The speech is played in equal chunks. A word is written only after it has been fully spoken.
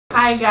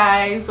Hi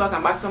guys,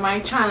 welcome back to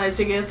my channel.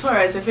 To get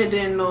tourists, if you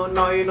didn't know,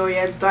 now you know,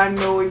 you don't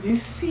know. Is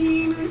this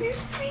scene?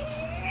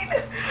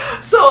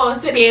 So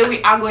today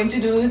we are going to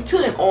do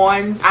turn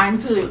ons and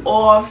turn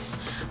offs,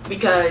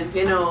 because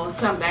you know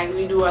sometimes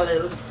we do a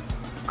little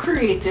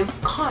creative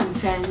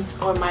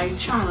content on my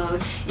channel.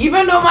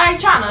 Even though my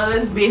channel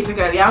is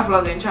basically a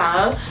vlogging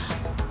channel,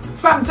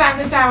 from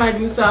time to time I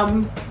do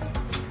some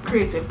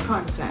creative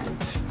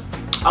content.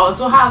 I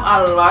also have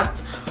a lot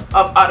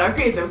of other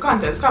creative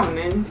content coming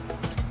in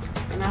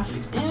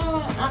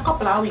a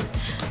couple of weeks.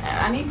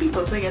 I need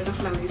people to get to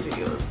film these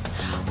videos.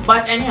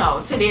 But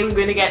anyhow, today we're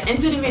going to get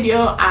into the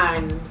video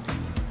and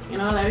you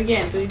know, let me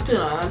get into the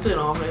turn on and turn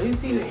off. Let me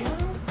see, you know,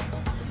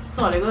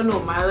 so they're gonna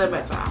know me a little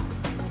better.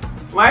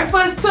 My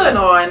first turn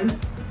on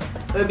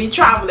will be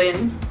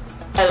traveling.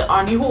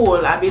 On the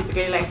whole, I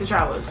basically like to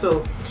travel,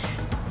 so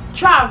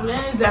traveling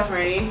is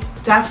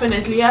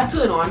definitely a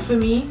turn on for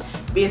me,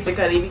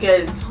 basically,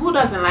 because who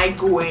doesn't like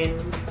going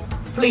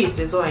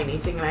places or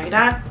anything like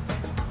that?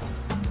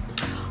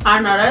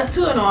 Another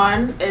turn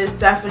on is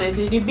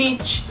definitely the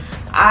beach.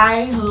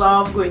 I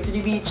love going to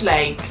the beach.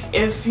 Like,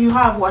 if you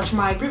have watched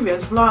my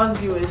previous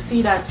vlogs, you will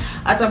see that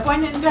at a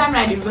point in time,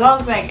 like the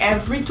vlogs, like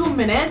every 2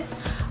 minutes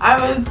I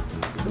was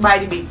by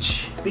the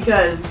beach,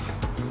 because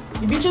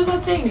the beach is one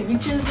thing. The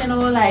beach is, you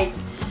know, like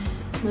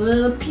a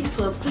little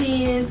peaceful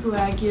place where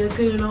I could,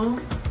 you know,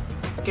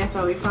 get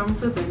away from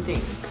certain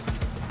things.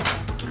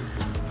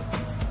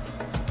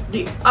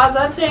 The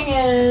other thing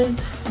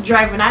is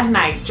driving at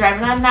night.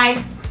 Driving at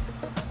night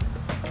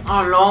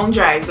on long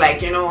drives,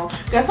 like, you know,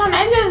 because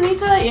sometimes you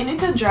need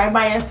to drive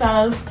by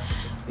yourself,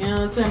 you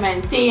know, to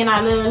maintain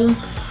a little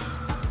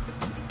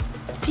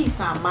peace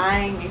of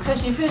mind,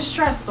 especially if you're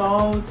stressed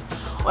out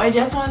or you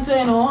just want to,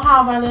 you know,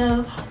 have a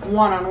little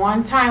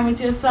one-on-one time with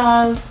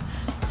yourself.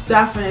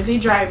 Definitely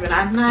driving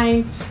at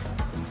night.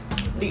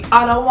 The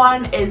other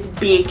one is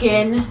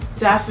baking.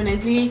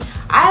 Definitely,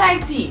 I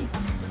like to eat,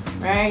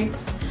 right?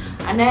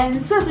 And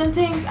then certain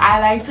things I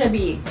like to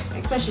bake,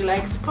 especially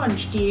like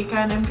sponge cake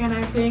and them kind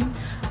of thing.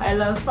 I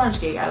love sponge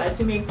cake. I like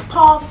to make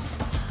puff.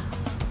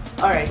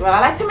 Alright, well, I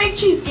like to make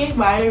cheesecake,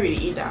 but I don't really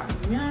eat that.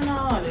 You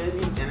know, I don't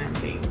eat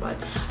anything, but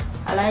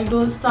I like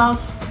those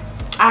stuff.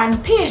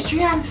 And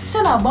pastry and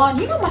cinnamon.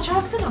 You know how much are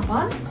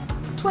cinnamon?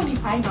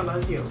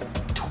 $25, yo.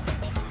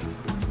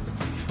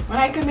 When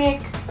I can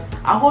make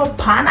a whole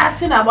pan of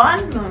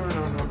cinnamon? No.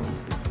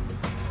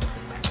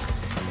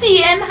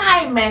 Seeing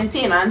high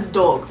maintenance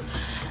dogs.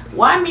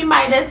 What I mean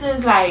by this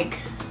is like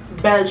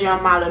Belgian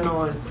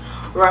Malinois,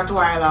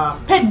 Rottweiler,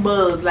 Pit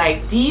Bulls.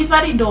 Like, these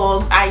are the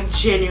dogs I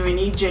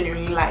genuinely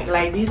like.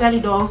 Like, these are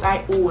the dogs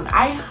I own.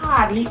 I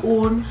hardly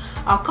own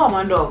a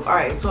common dog.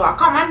 Alright, so a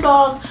common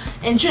dog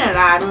in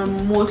Trinidad will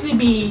mostly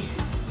be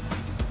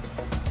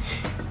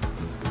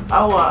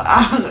a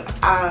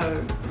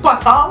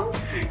potong.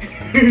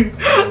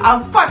 A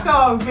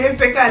potong,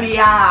 basically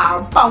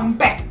a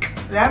pumpek.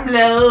 Them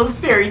little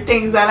fairy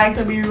things that like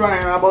to be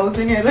running about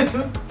in your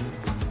little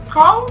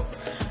house.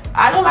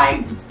 I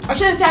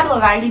shouldn't say I don't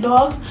like the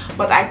dogs,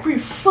 but I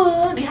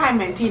prefer the high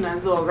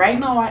maintenance dog. Right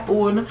now I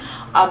own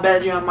a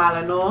Belgian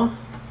Malinois.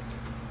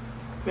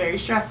 Very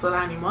stressful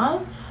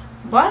animal,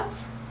 but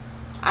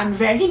and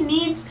very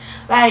needs,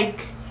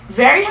 like,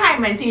 very high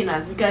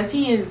maintenance, because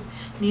he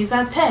needs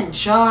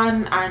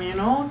attention, and you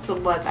know, so,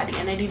 but at the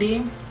end of the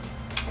day,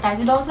 that's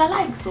the dogs I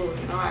like, so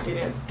you know, I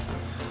just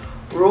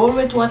roll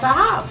with what I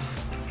have.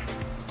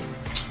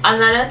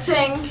 Another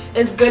thing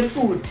is good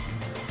food.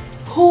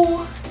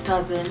 Who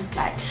doesn't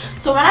like?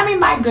 So when I mean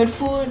by good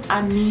food,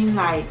 I mean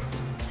like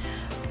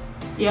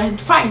you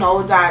find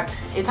out that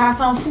it has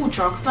some food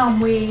truck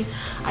somewhere,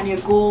 and you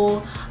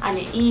go and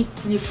you eat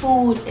the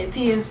food, it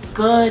tastes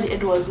good,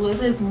 it was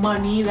worth its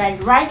money.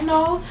 Like right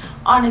now,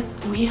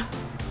 honestly,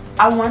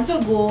 I want to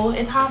go.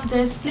 It have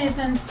this place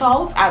in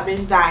South. I've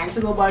been dying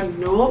to go, but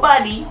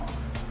nobody,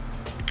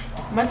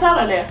 I'm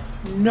telling you,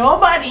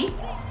 nobody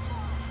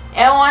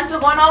ever want to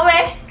go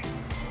nowhere.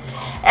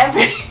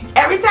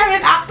 Every time you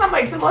ask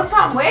somebody to go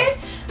somewhere,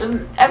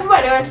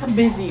 everybody else is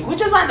busy,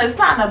 which is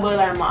understandable.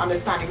 I'm an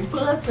understanding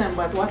person,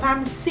 but what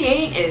I'm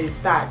saying is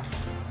that,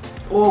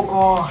 oh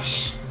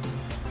gosh,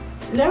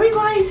 let me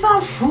go and eat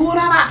some food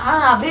on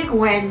a big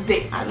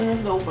Wednesday. I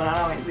don't know for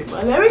a Wednesday,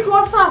 but let me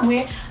go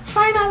somewhere,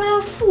 find a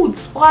little food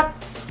spot,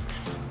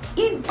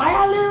 eat, buy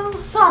a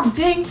little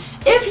something.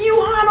 If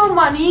you have no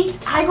money,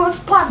 I go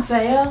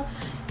sponsor you.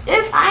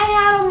 If I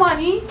have no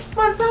money,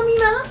 sponsor me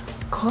now.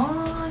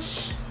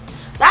 Gosh.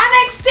 That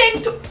next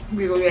thing too,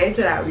 we gonna get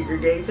into that. We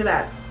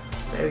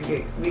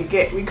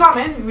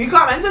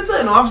coming to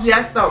turn off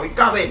just now. We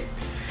coming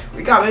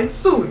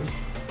soon.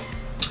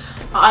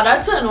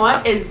 Another turn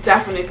on is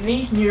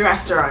definitely new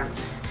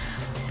restaurants.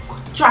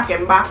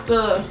 Tracking back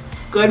to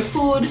good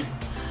food.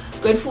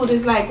 Good food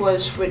is like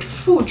was with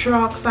food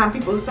trucks and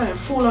people selling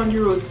food on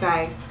the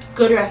roadside.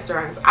 Good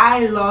restaurants.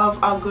 I love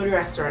a good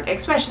restaurant,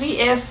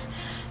 especially if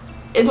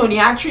it only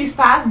had 3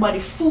 stars, but the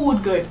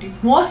food good. The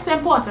most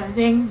important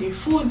thing, the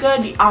food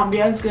good, the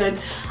ambience good,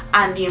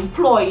 and the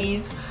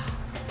employees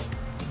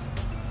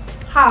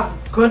have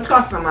good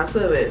customer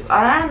service.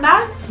 And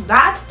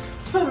that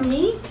for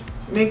me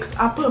makes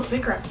a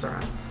perfect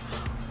restaurant,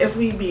 if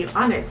we being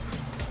honest.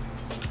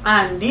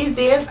 And these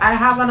days I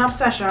have an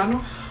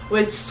obsession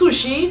with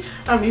sushi.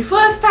 And the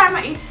first time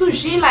I eat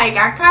sushi, like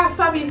I can't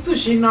stop eating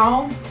sushi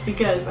now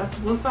because I'm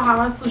supposed to have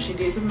a sushi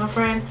date with my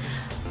friend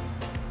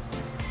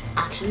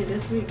actually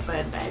this week,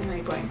 but that is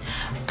no point.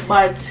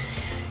 But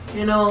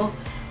you know,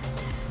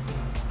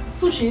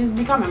 sushi is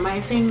becoming my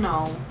thing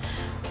now.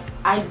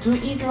 I do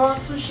eat raw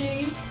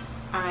sushi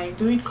and I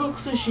do eat cooked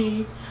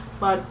sushi,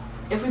 but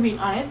if we're being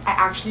honest, I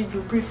actually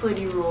do prefer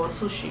the raw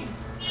sushi.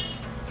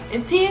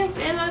 It tastes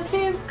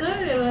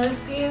good, it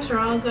tastes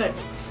real good.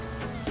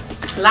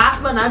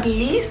 Last but not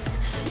least,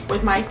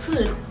 with my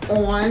turn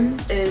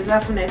ons is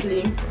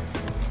definitely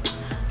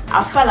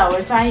a fella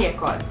with a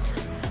haircut.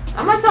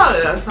 I'm gonna tell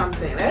you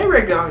something. Let me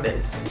break down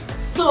this.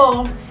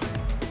 So,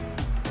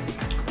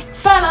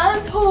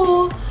 fellas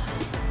who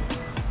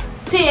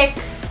take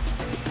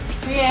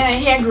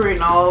hair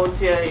growing out,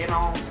 you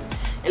know,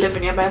 you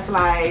living your best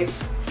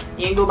life,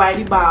 you ain't go by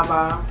the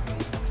barber.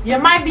 You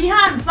might be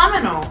handsome,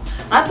 you know.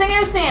 Nothing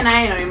is saying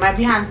I know you might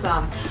be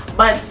handsome,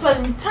 but for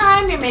the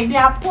time you make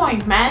the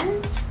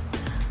appointment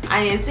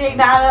and you take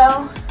that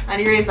little and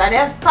the razor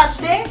just touch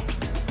there,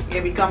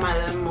 you become a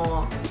little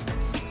more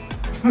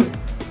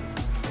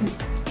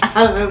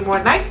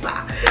nicer.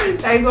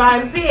 That's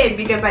why I said,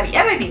 because at the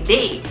end of the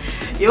day,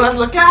 you was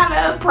looking at a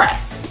little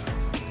press.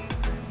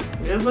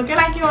 You was looking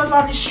like you was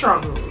on the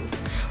struggles.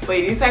 But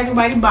you decided to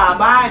buy the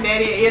barber and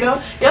then you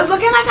know, you was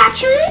looking like a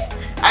tree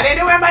and then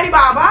you went by the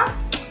barber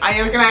and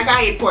you're looking like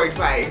a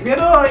 8.5. You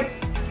know, like,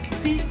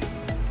 see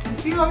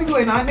what we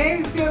going on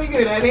there? See what we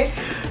going on there?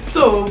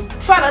 So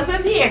fellas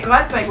with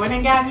haircuts, like when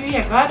they get a new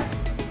haircut,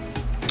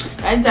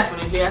 that's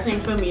definitely a thing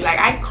for me. Like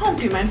I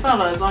compliment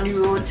fellas on the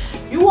road.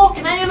 You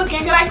walking and you're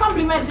looking good, I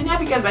complimenting you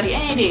because at the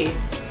end of the day,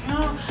 you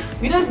know,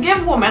 we just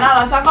give women a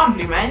lot of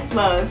compliments,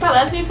 but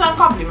fellas need some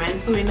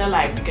compliments too in their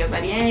life because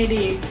at the end of the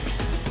day,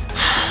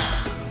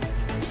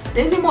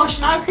 there's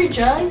emotional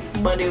creatures,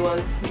 but they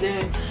was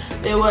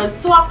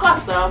so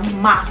accustomed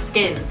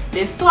masking.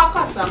 They're so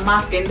accustomed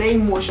masking their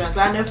emotions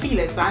and their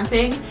feelings and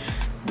things,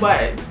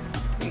 but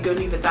we gonna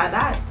leave it at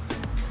that.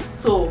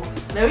 So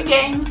let me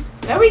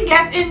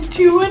get in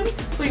tune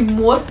to the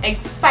most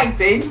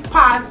exciting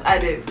part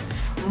of this.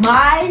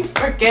 My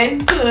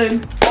freaking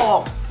turn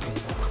offs.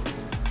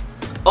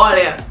 Oh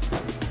there,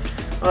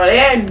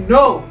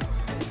 no.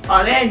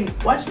 Oh there,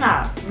 watch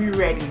now. We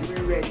ready.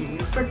 We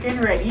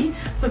freaking ready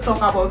to talk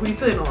about we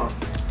turn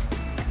offs.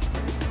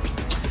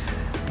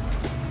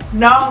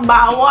 Number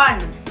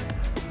one,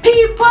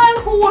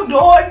 people who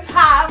don't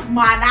have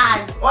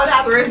manners. All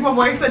that raise my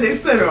voice to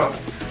this turn off.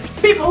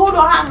 People who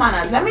don't have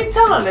manners. Let me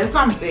tell you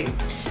something.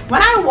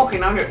 When I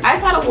walking down here, I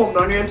started walking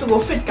down here to go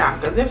fit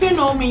camp. Because if you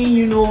know me,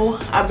 you know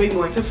I've been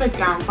going to fit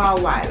camp for a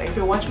while. If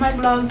you watch my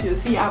vlogs, you'll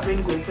see I've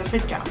been going to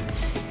fit camp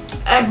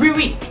every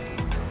week.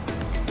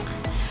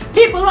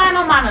 People who have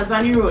no manners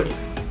on the road.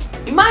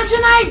 Imagine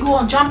I go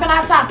and jump in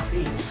a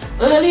taxi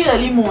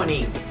early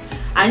morning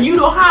and you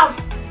don't have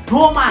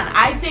no man.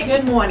 I say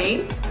good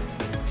morning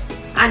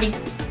and the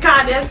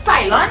car is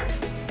silent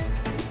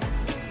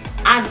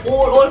and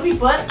old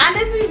people, and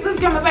this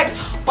get me back.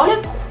 All the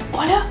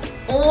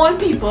old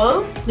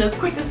people just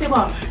quick to say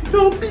about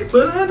no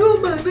people, I don't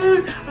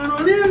manner, I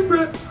don't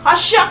live.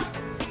 Hush up.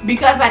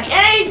 Because at the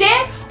end of the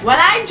day, when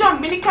I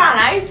jump in the car and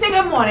I say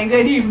good morning,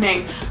 good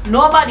evening,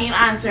 nobody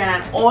answering,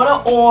 and all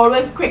are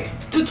always quick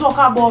to talk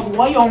about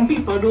what young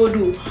people don't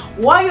do,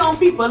 what young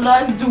people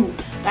does do.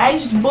 That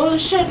is just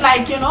bullshit,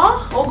 like, you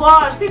know. Oh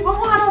gosh, people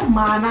who have no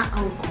manner.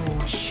 Oh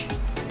gosh,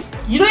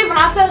 you don't even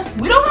have to,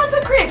 we don't have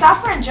to create that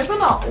friendship, you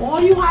know.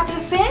 All you have to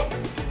say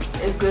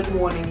is good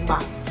morning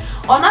back.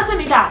 Or not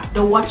only that,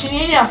 the watching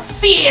in your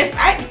face.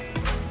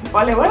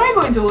 Well, when I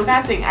go into work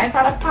and thing, I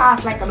start to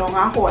pass like along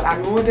a hall. I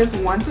know this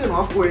one turn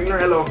off going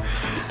right along,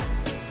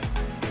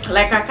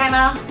 like a kind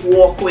of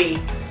walkway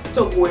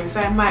to go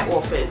inside my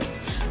office.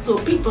 So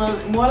people,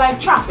 more like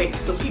traffic,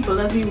 so people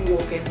just be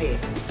walking there.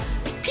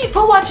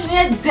 People watching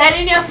it dead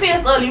in your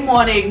face early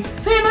morning.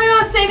 So you know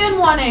you're saying good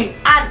morning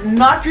and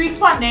not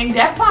responding,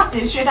 just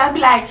passing straight. I'd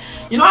be like,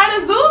 you know what I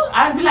just do?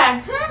 I'd be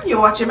like, you're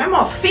watching me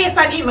my face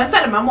and even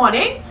telling my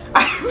morning.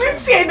 I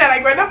just saying that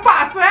like when the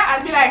pass where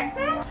I'd be like,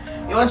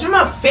 you're watching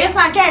my face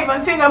and can't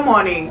even say good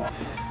morning.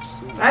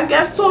 I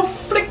get so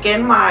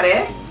freaking mad,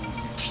 eh?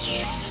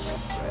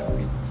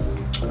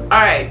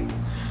 Alright.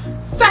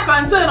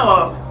 Second turn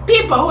off.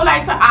 People who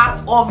like to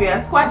ask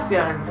obvious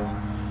questions.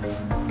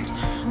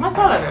 I'm gonna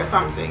tell her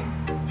something.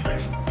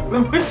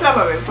 Let me tell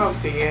her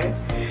something, yeah?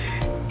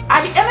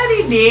 At the end of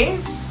the day,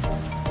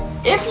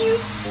 if you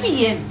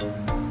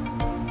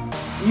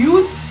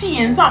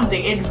seeing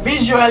something, it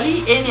visually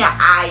in your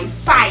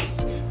eyesight,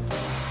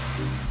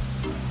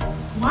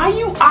 why are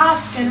you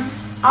asking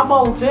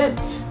about it?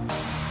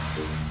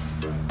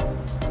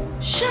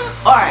 Sure.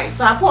 Alright,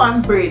 so I put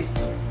on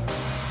braids.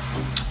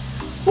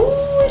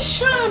 Ooh,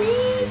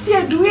 Shanice,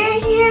 you're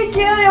doing here,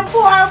 girl, you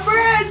put on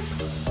braids.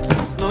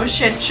 No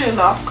shit,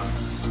 Sherlock.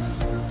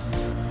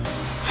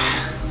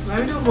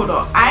 Let me do hold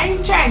on. I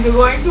ain't trying to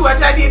go into too much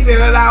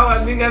detail on that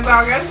one because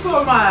I'll get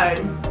so mad.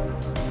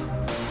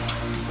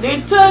 The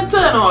third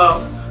turn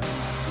off.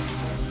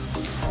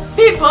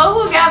 People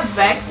who get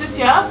vexed with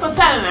you for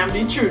telling them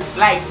the truth,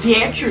 like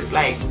their truth,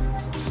 like.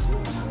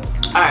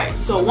 Alright,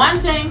 so one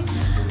thing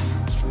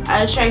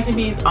I try to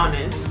be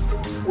honest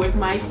with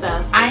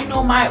myself. I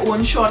know my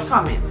own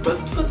shortcomings, but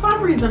for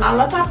some reason a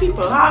lot of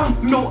people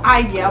have no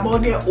idea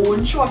about their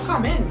own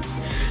shortcomings.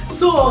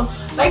 So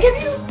like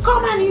if you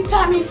come and you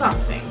tell me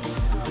something,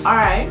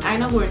 alright,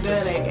 I'm not going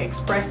to like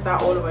express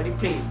that all over the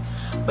place.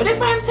 But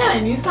if I'm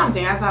telling you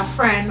something as a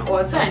friend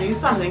or telling you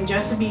something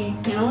just to be,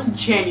 you know,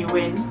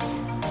 genuine,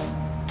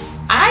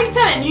 I'm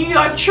telling you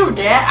your truth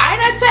there. I'm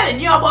not telling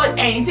you about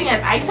anything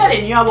else. I'm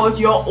telling you about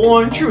your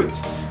own truth.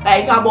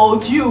 Like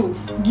about you.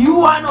 You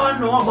want to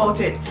know about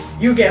it.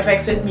 You get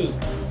vexed with me.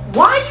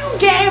 Why you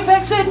get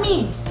vexed with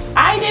me?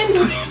 I didn't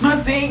do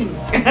nothing.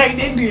 I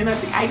didn't do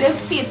nothing. I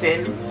just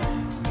stated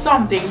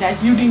something that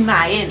you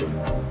denying.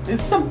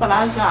 It's simple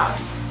as that.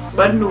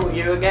 But no,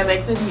 you get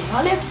vexed with me.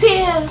 All the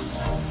tears.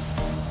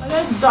 All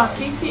the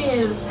dirty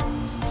tears.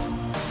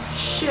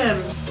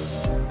 Shims.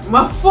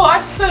 My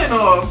fourth turn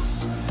off.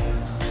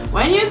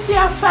 When you see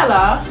a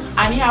fella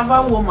and you have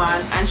a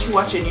woman and she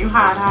watching you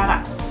hard.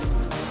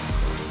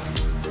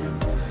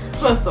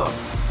 First off,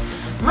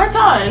 I'm gonna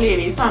tell a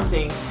lady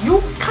something.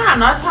 You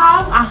cannot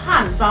have a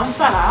handsome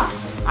fella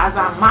as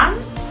a man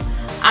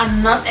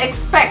and not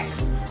expect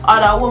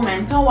other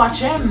women to watch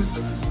him.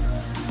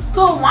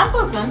 So one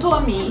person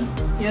told me,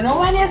 you know,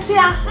 when you see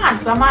a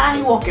handsome man and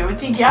you walking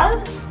with a girl,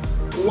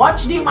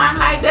 watch the man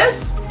like this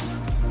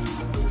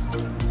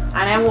and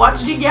then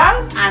watch the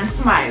girl and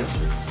smile.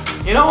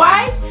 You know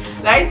why?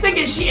 Like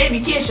taking she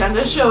indication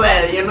to show,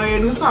 well, you know, you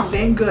do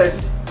something good.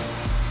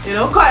 You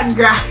know,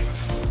 congrats.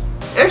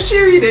 If she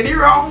read it the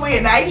wrong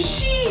way, like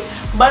she.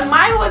 But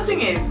my whole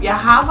thing is, you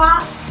have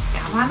a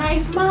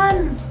nice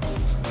man.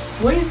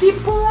 What is the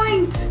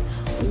point?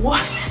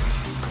 What?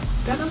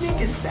 That don't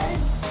make sense.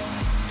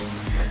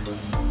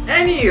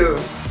 Anywho,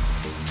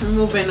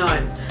 moving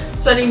on.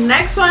 So the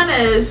next one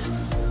is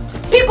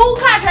people who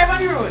can't drive on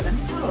the road. Let me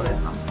tell you this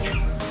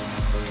something.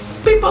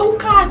 People who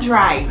can't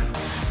drive.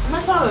 I'm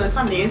gonna tell you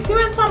something. You see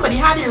when somebody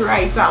had the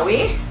right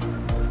away,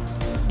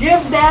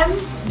 give them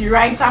the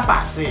right of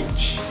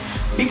passage.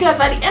 Because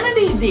at the end of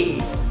the day,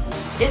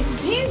 if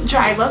these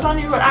drivers on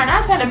the road are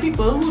not telling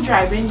people who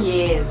drive in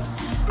years.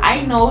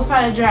 I know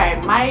how to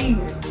drive.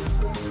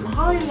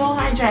 How long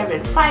I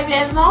driving? 5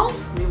 years now?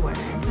 5 years?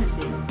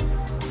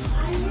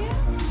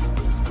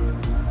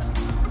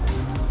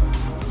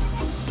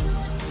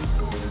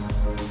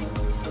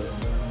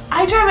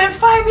 I drive in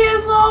 5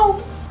 years now.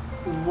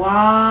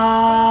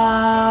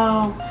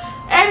 Wow.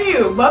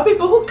 Anyway, but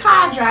people who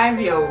can't drive,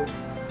 yo,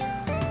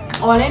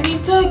 all they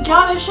need to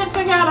get this shit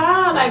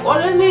together. Like all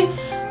they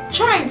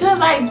trying to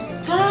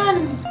like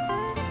turn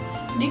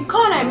the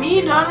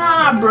economy done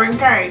on a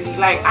brink already.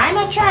 Like I'm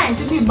not trying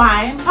to be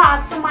buying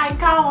parts of my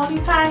car all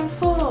the time.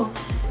 So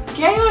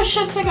get your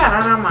shit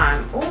together,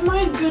 man. Oh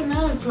my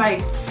goodness.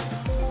 Like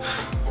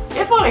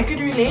if all I could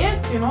relate,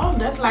 you know,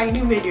 just like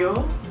the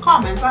video,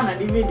 comment on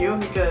the video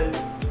because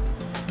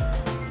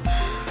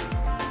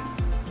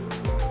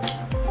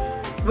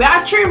we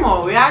are three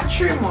more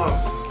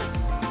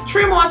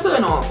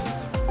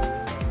turn-offs.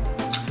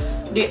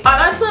 The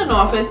other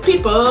turn-off is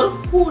people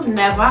who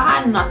never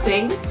had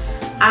nothing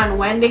and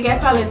when they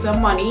get a little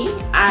money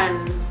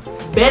and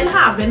been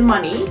having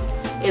money,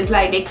 it's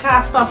like they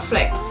can't stop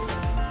flex.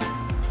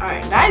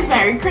 Alright, that is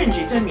very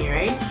cringy to me,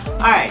 right?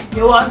 Alright,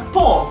 you was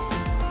poor.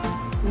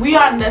 We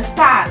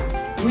understand.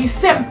 We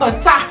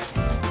sympathize.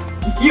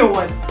 You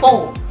was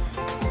poor.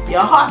 You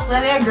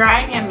hustle, you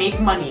grind, you make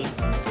money.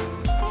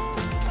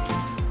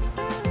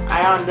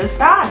 I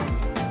understand.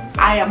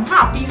 I am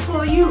happy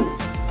for you.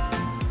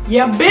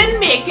 You've been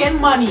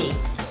making money.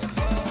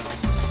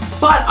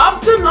 But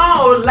up to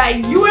now,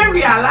 like you ain't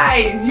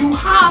realize you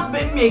have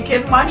been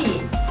making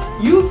money.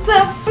 You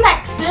still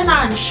flexing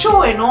and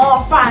showing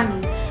off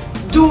and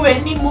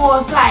doing the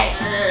most like,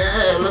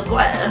 look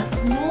what.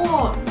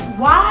 No.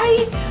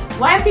 Why?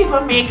 Why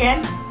people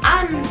making?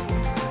 And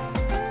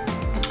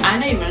I'm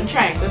not even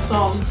trying to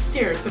sound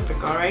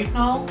stereotypical right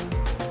now.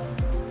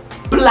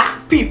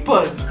 Black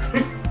people.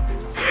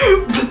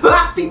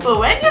 Black people,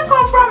 when you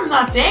come from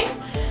nothing,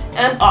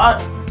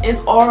 it's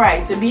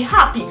alright to be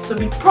happy, to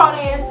be proud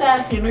of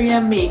yourself. You know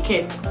you make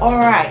it.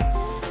 Alright,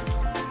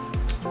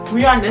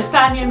 we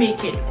understand you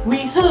make it. We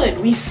heard,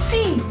 we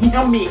see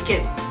you make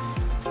it.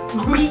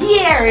 We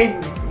hear it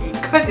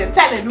because you're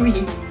telling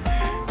me,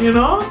 you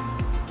know.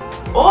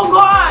 Oh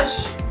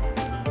gosh,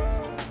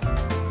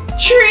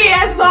 3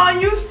 years now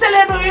you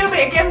still know you're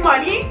making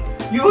money.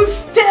 You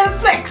still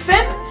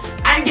flexing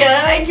and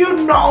getting like you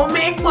know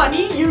make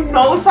money. You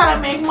know how to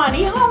make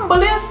money.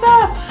 Humble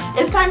yourself.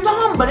 It's time to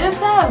humble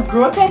yourself.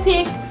 Growth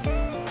take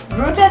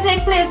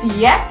place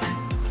yet,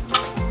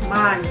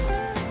 man.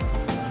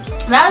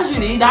 That's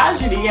really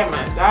good,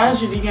 man.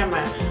 That's really good,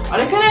 man. Or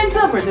I can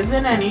interpret it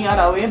in any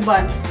other way,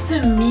 but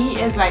to me,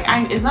 it's like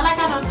it's not like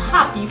I'm not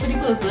happy for the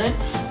person,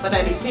 But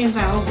at the same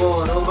time, oh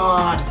God, oh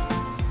God.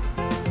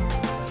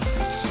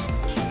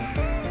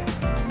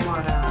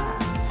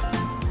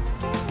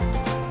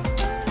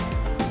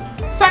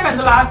 Second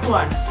to last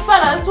one.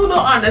 Fellas who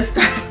don't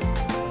understand.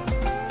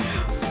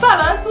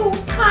 Fellas who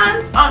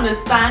can't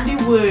understand the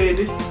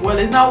word. Well,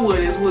 it's not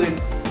word, it's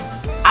words.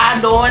 I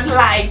don't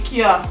like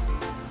you.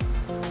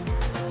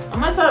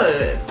 I'm gonna tell you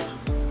this.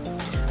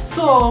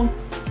 So,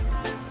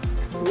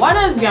 what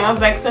is gonna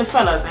vex with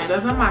fellas? And it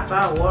doesn't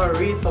matter what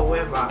race or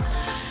whatever.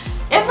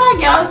 If a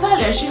girl tell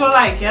you she don't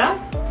like you,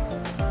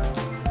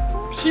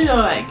 she don't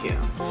like you.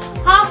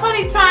 Half of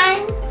the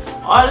time,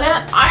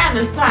 I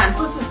understand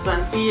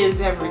persistency is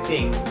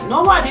everything.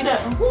 Nobody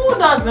who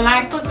doesn't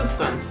like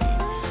persistency.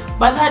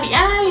 But at the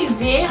end of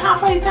the day,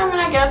 half of the time when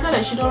a girl tell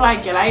her she don't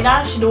like you like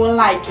that, she don't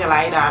like you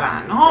like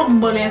that, and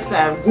humble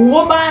yourself.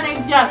 Go by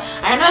next girl.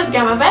 I know it's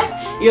gonna vex.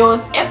 Yo,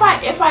 if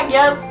I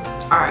girl,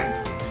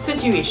 alright,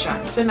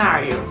 situation,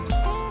 scenario.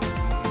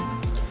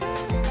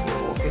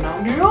 You're walking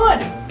down the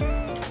road.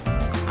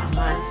 A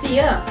man see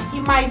you, he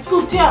might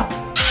suit you.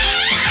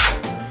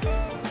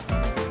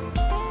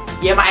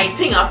 You might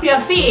ting up your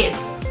face.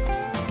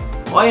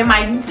 Or you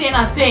mightn't say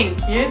nothing.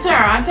 You turn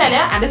around and tell you,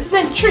 and this is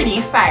in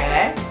Trini style,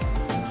 eh?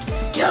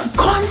 You're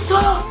gone, so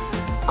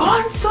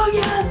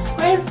yeah.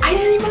 Well, I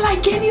didn't even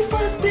like you in the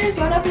first place.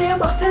 You're not playing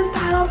boxing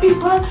style on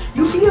people.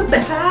 You feel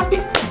better than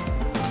people.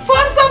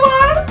 First of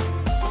all,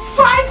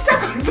 5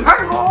 seconds ago,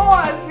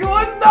 you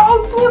was now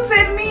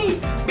suited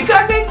me.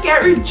 Because they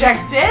get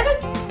rejected.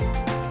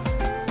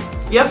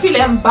 You're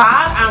feeling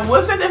bad, and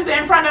worse if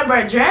they're in front of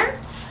brethren.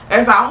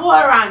 It's a whole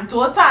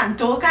ranto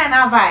tanto kind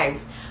of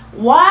vibes.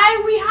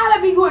 Why we had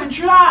to be going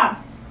through that?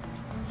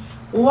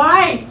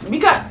 Why?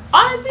 Because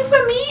honestly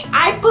for me,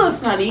 I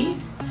personally,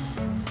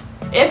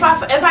 if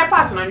I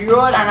pass on the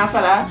road and a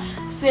fella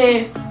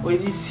say,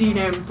 was he seen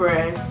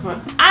impressed?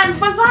 And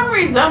for some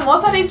reason,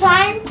 most of the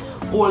time,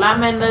 older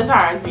men does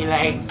ours be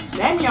like,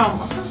 them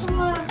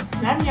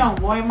young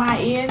boy my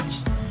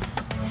age.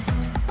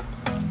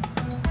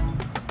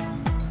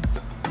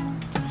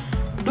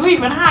 Do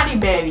even hardy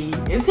belly.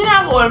 You see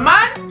that old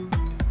man?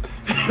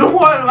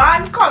 Old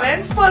man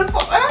coming full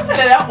force. When I tell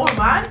you that old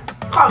man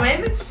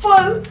coming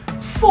full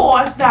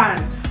force down.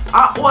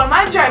 Old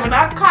man driving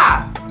a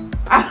car.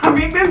 And I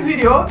make this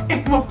video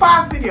in my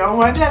past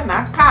video. I'm driving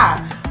a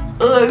car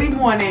early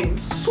morning,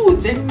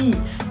 suiting me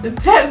to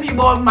tell me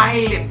about my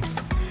lips.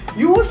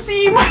 You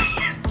see my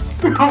lips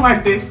from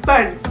a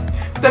distance.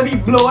 To be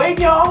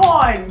blowing your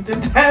horn to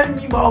tell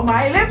me about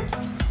my lips.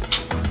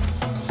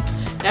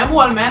 Them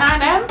old men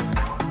and them.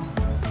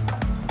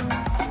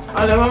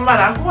 Oh, my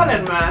mother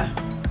calling me.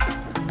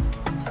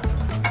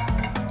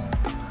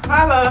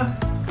 Hello.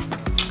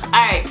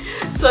 Alright,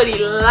 so the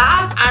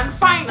last and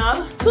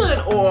final turn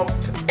off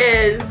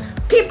is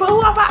people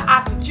who have an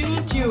attitude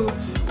with you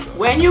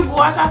when you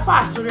go at a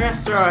fast food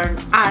restaurant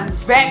and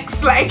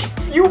vex like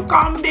you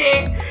come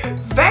there.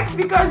 Vex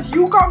because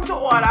you come to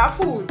order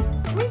food.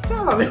 Let me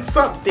tell you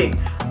something.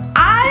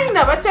 I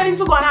never tell you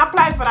to go and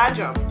apply for that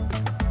job.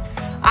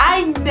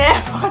 I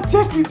never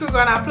tell you to go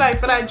and apply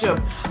for that job.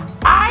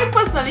 I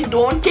personally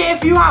don't care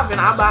if you having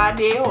a bad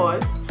day,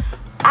 horse.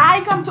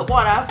 I come to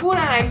order food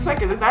and I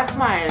expect it with a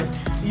smile.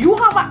 You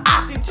have an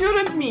attitude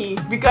with me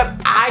because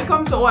I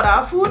come to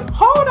order food.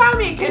 How that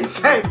making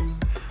sense?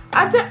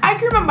 I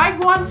can remember I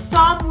go on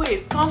some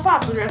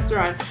fast food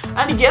restaurant,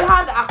 and the girl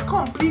had a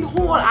complete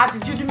whole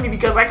attitude with me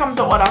because I come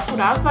to order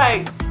food. I was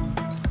like,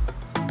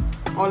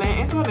 oh, they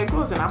ain't they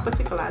close in a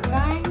particular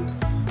time.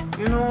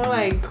 You know,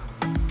 like,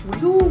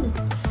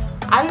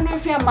 I don't know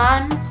if you're a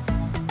man.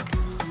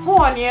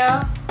 On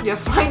you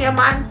find your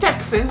man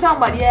texting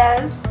somebody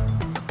else,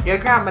 your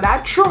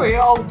grandmother throw you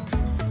out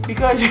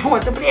because you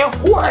want to play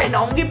whore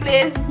down the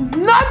place.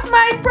 Not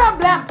my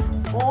problem.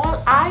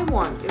 All I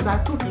want is a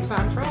 2-piece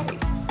and fries.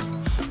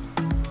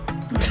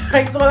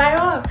 That's all I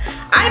want.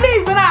 I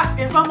ain't even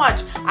asking for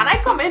much. And I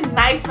come in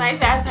nice. I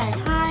was like,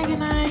 hi, good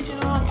night, you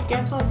know, I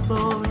guess so,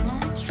 you know.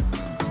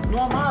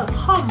 Normal,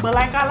 humble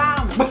like a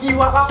lamb. But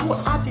you have a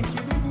whole attitude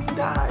with me,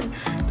 dad.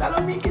 That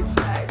don't make it sense.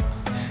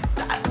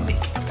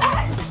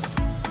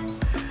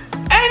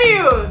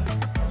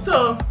 Anywho,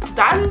 so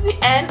that is the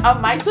end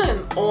of my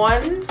turn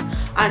ons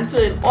and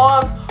turn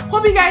offs.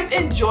 Hope you guys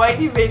enjoyed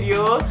the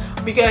video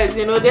because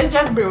you know this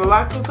just bring me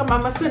back to some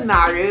of my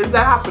scenarios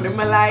that happened in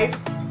my life.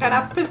 Kind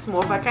of piss me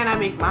off, I kind of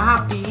make me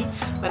happy.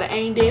 But at the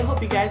end of the day,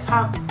 hope you guys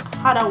have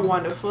had a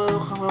wonderful.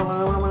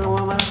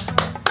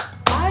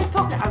 I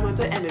thought I'm going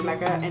to end it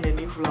like I ended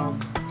the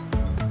vlog.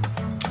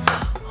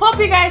 Hope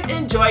you guys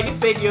enjoyed the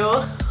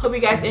video. Hope you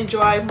guys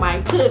enjoyed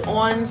my turn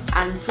ons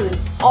and turn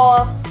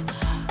offs.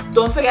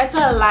 Don't forget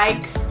to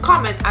like,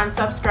 comment, and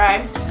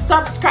subscribe.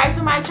 Subscribe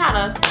to my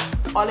channel.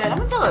 Oh, let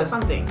me tell you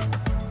something.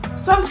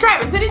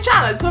 Subscribing to the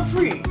channel is for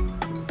free.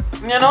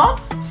 You know?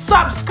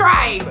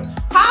 Subscribe.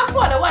 Have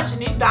fun watching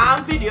the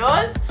damn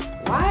videos.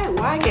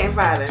 Why getting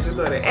violent?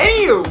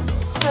 Anywho,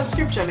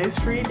 subscription is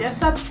free. Just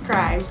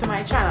subscribe to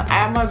my channel. I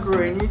am a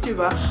growing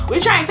YouTuber.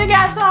 We're trying to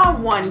get to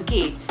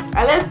 1K.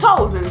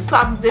 1,000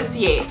 subs this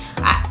year.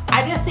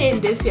 I just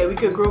saying this year we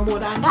could grow more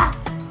than that.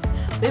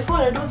 before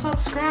they don't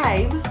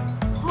subscribe,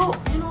 oh,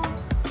 you know,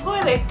 go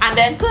ahead and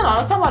then turn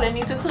on, somebody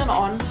need to turn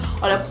on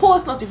all the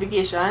post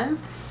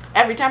notifications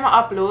every time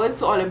I upload,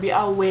 so I'll be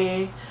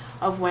aware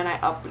of when I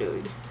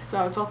upload. So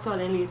I'll talk to you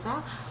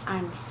later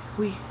and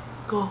we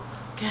go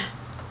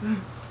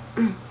again.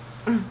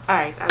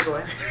 Alright, I'll go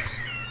in.